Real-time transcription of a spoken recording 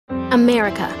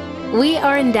America. We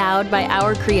are endowed by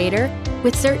our Creator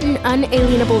with certain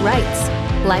unalienable rights: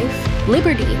 life,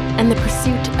 liberty, and the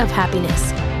pursuit of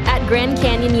happiness. At Grand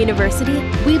Canyon University,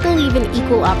 we believe in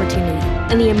equal opportunity,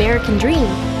 and the American dream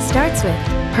starts with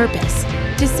purpose.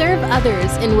 To serve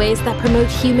others in ways that promote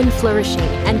human flourishing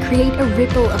and create a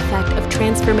ripple effect of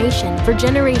transformation for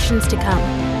generations to come.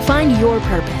 Find your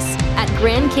purpose at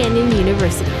Grand Canyon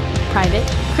University. Private,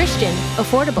 Christian,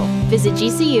 affordable. Visit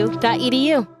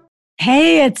gcu.edu.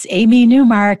 Hey, it's Amy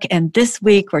Newmark, and this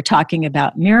week we're talking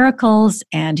about miracles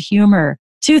and humor,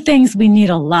 two things we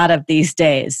need a lot of these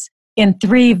days, in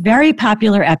three very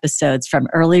popular episodes from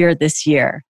earlier this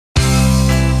year.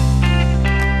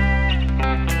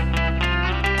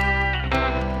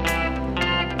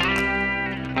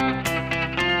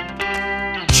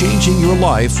 Changing your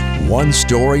life one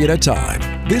story at a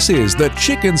time. This is the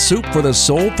Chicken Soup for the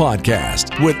Soul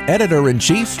podcast with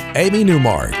Editor-in-Chief Amy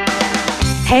Newmark.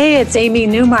 Hey, it's Amy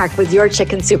Newmark with your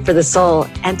Chicken Soup for the Soul.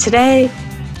 And today,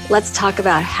 let's talk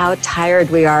about how tired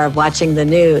we are of watching the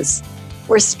news.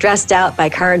 We're stressed out by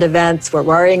current events, we're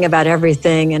worrying about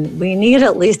everything, and we need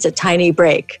at least a tiny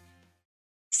break.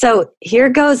 So here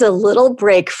goes a little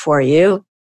break for you.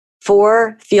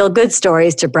 4 feel-good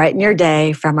stories to brighten your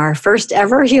day from our first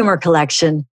ever humor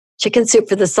collection, Chicken Soup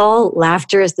for the Soul,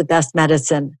 Laughter is the Best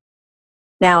Medicine.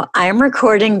 Now, I'm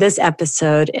recording this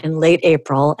episode in late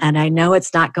April, and I know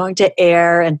it's not going to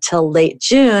air until late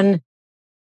June,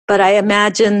 but I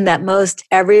imagine that most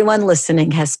everyone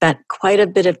listening has spent quite a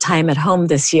bit of time at home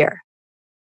this year.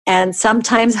 And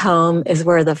sometimes home is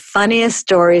where the funniest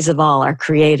stories of all are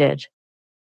created.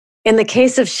 In the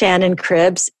case of Shannon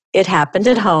Cribbs, it happened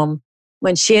at home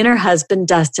when she and her husband,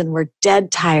 Dustin, were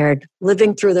dead tired,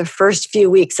 living through the first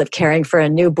few weeks of caring for a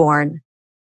newborn.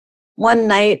 One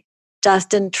night,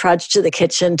 Dustin trudged to the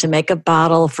kitchen to make a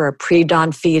bottle for a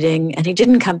pre-dawn feeding, and he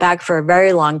didn't come back for a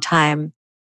very long time.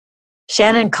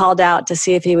 Shannon called out to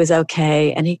see if he was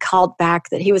okay, and he called back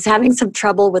that he was having some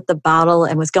trouble with the bottle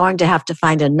and was going to have to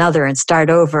find another and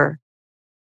start over.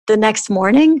 The next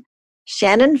morning,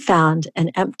 Shannon found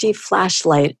an empty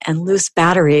flashlight and loose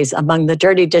batteries among the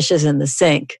dirty dishes in the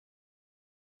sink.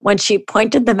 When she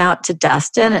pointed them out to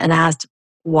Dustin and asked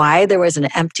why there was an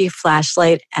empty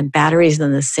flashlight and batteries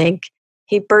in the sink,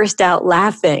 he burst out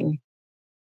laughing.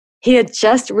 He had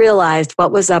just realized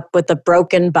what was up with the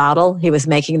broken bottle he was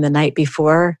making the night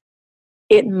before.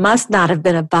 It must not have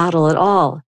been a bottle at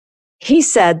all. He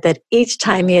said that each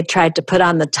time he had tried to put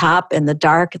on the top in the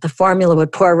dark, the formula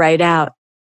would pour right out.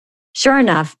 Sure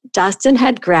enough, Dustin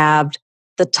had grabbed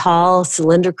the tall,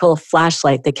 cylindrical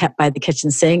flashlight they kept by the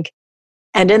kitchen sink,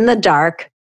 and in the dark,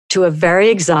 to a very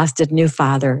exhausted new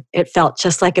father, it felt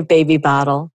just like a baby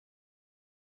bottle.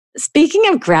 Speaking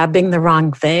of grabbing the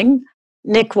wrong thing,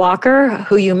 Nick Walker,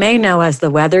 who you may know as the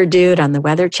Weather Dude on the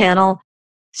Weather Channel,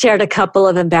 shared a couple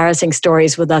of embarrassing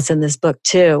stories with us in this book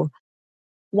too.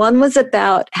 One was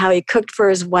about how he cooked for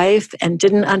his wife and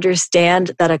didn't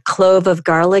understand that a clove of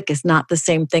garlic is not the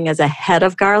same thing as a head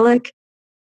of garlic.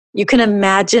 You can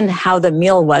imagine how the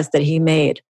meal was that he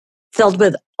made, filled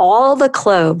with all the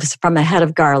cloves from a head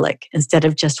of garlic instead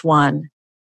of just one.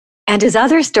 And his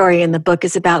other story in the book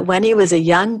is about when he was a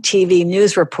young TV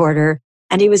news reporter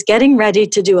and he was getting ready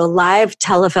to do a live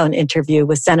telephone interview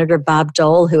with Senator Bob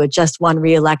Dole, who had just won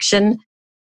re-election.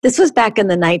 This was back in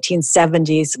the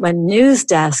 1970s when news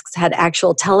desks had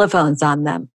actual telephones on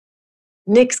them.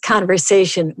 Nick's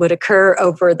conversation would occur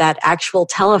over that actual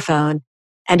telephone,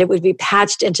 and it would be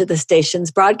patched into the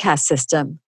station's broadcast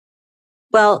system.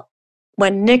 Well,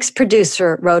 when Nick's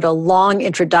producer wrote a long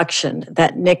introduction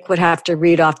that Nick would have to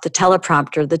read off the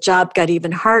teleprompter, the job got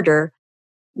even harder.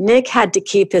 Nick had to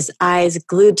keep his eyes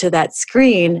glued to that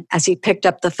screen as he picked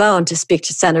up the phone to speak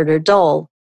to Senator Dole.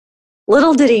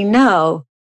 Little did he know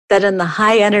that in the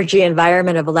high-energy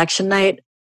environment of election night,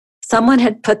 someone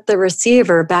had put the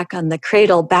receiver back on the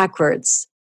cradle backwards.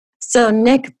 So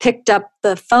Nick picked up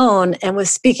the phone and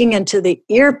was speaking into the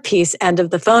earpiece end of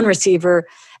the phone receiver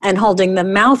and holding the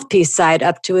mouthpiece side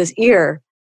up to his ear.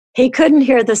 He couldn't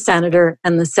hear the senator,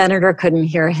 and the senator couldn't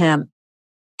hear him.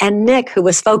 And Nick, who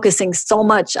was focusing so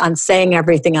much on saying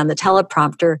everything on the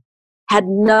teleprompter, had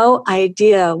no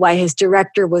idea why his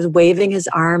director was waving his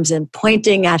arms and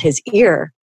pointing at his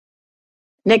ear.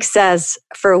 Nick says,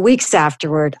 for weeks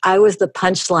afterward, I was the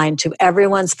punchline to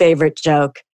everyone's favorite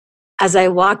joke. As I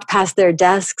walked past their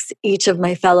desks, each of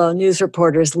my fellow news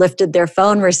reporters lifted their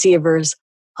phone receivers,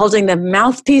 holding the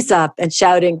mouthpiece up and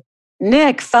shouting,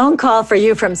 Nick, phone call for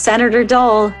you from Senator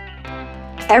Dole.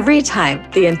 Every time,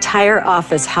 the entire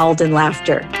office howled in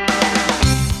laughter.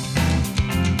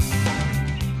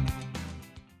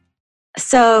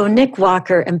 So Nick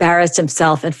Walker embarrassed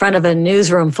himself in front of a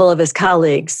newsroom full of his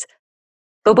colleagues.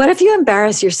 But what if you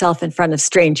embarrass yourself in front of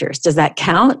strangers? Does that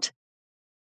count?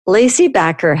 Lacey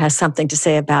Backer has something to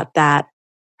say about that.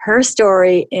 Her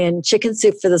story in Chicken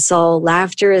Soup for the Soul,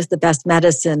 Laughter is the Best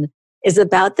Medicine, is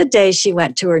about the day she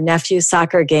went to her nephew's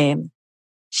soccer game.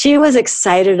 She was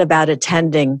excited about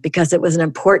attending because it was an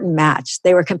important match.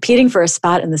 They were competing for a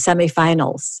spot in the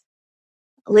semifinals.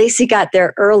 Lacey got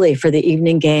there early for the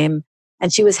evening game,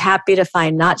 and she was happy to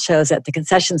find nachos at the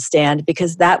concession stand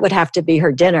because that would have to be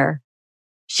her dinner.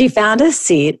 She found a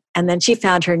seat, and then she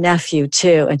found her nephew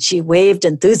too, and she waved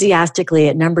enthusiastically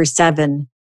at number 7.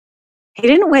 He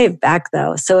didn't wave back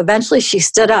though, so eventually she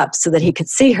stood up so that he could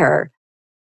see her.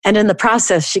 And in the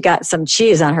process, she got some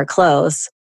cheese on her clothes.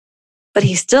 But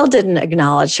he still didn't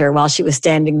acknowledge her while she was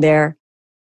standing there.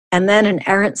 And then an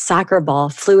errant soccer ball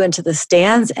flew into the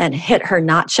stands and hit her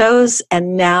nachos,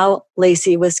 and now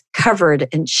Lacey was covered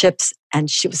in chips and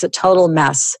she was a total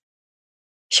mess.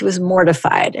 She was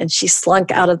mortified and she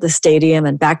slunk out of the stadium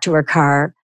and back to her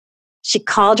car. She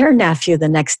called her nephew the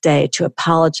next day to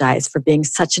apologize for being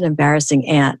such an embarrassing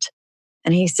aunt.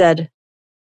 And he said,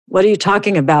 "What are you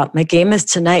talking about? My game is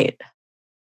tonight."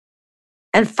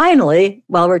 And finally,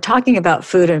 while we're talking about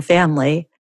food and family,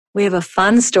 we have a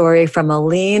fun story from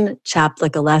Aline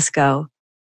Chaplik-Olesko.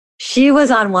 She was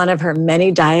on one of her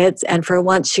many diets, and for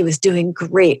once she was doing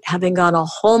great, having gone a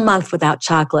whole month without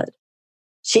chocolate.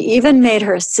 She even made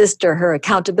her sister her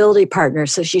accountability partner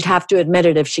so she'd have to admit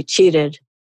it if she cheated.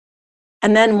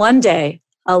 And then one day,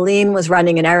 Aline was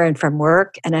running an errand from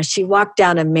work, and as she walked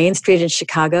down a main street in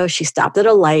Chicago, she stopped at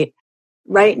a light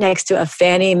right next to a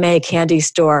Fannie Mae candy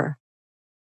store.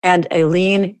 And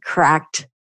Aline cracked.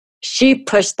 She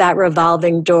pushed that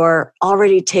revolving door,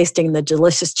 already tasting the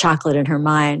delicious chocolate in her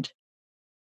mind.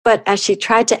 But as she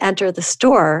tried to enter the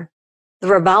store, the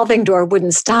revolving door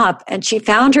wouldn't stop, and she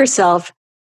found herself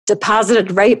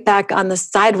deposited right back on the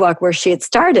sidewalk where she had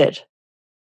started.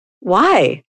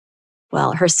 Why?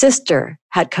 Well, her sister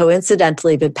had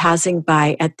coincidentally been passing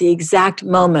by at the exact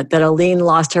moment that Aline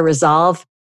lost her resolve,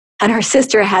 and her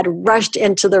sister had rushed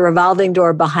into the revolving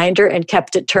door behind her and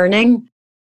kept it turning.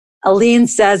 Aline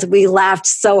says, "We laughed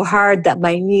so hard that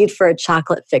my need for a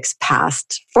chocolate fix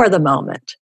passed for the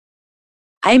moment."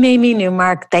 I'm Amy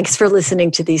Newmark. Thanks for listening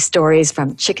to these stories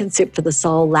from Chicken Soup for the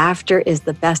Soul. Laughter is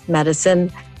the Best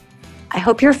Medicine. I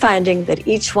hope you're finding that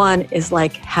each one is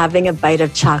like having a bite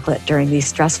of chocolate during these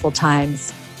stressful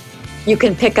times. You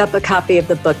can pick up a copy of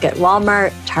the book at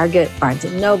Walmart, Target, Barnes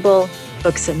 & Noble,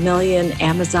 Books A Million,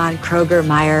 Amazon, Kroger,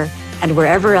 Meijer, and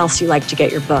wherever else you like to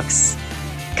get your books.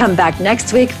 Come back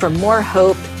next week for more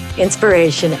hope,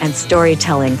 inspiration, and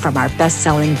storytelling from our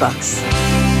best-selling books.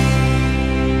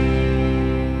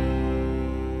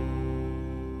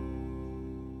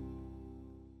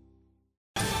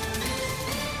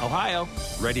 Ohio,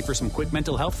 ready for some quick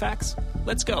mental health facts?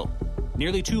 Let's go.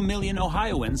 Nearly 2 million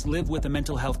Ohioans live with a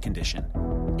mental health condition.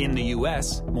 In the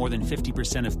U.S., more than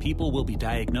 50% of people will be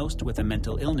diagnosed with a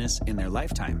mental illness in their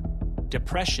lifetime.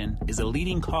 Depression is a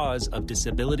leading cause of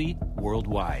disability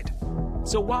worldwide.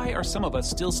 So why are some of us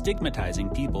still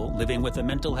stigmatizing people living with a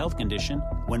mental health condition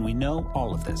when we know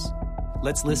all of this?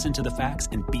 Let's listen to the facts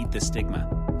and beat the stigma.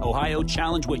 Ohio,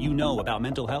 challenge what you know about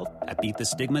mental health at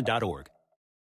beatthestigma.org.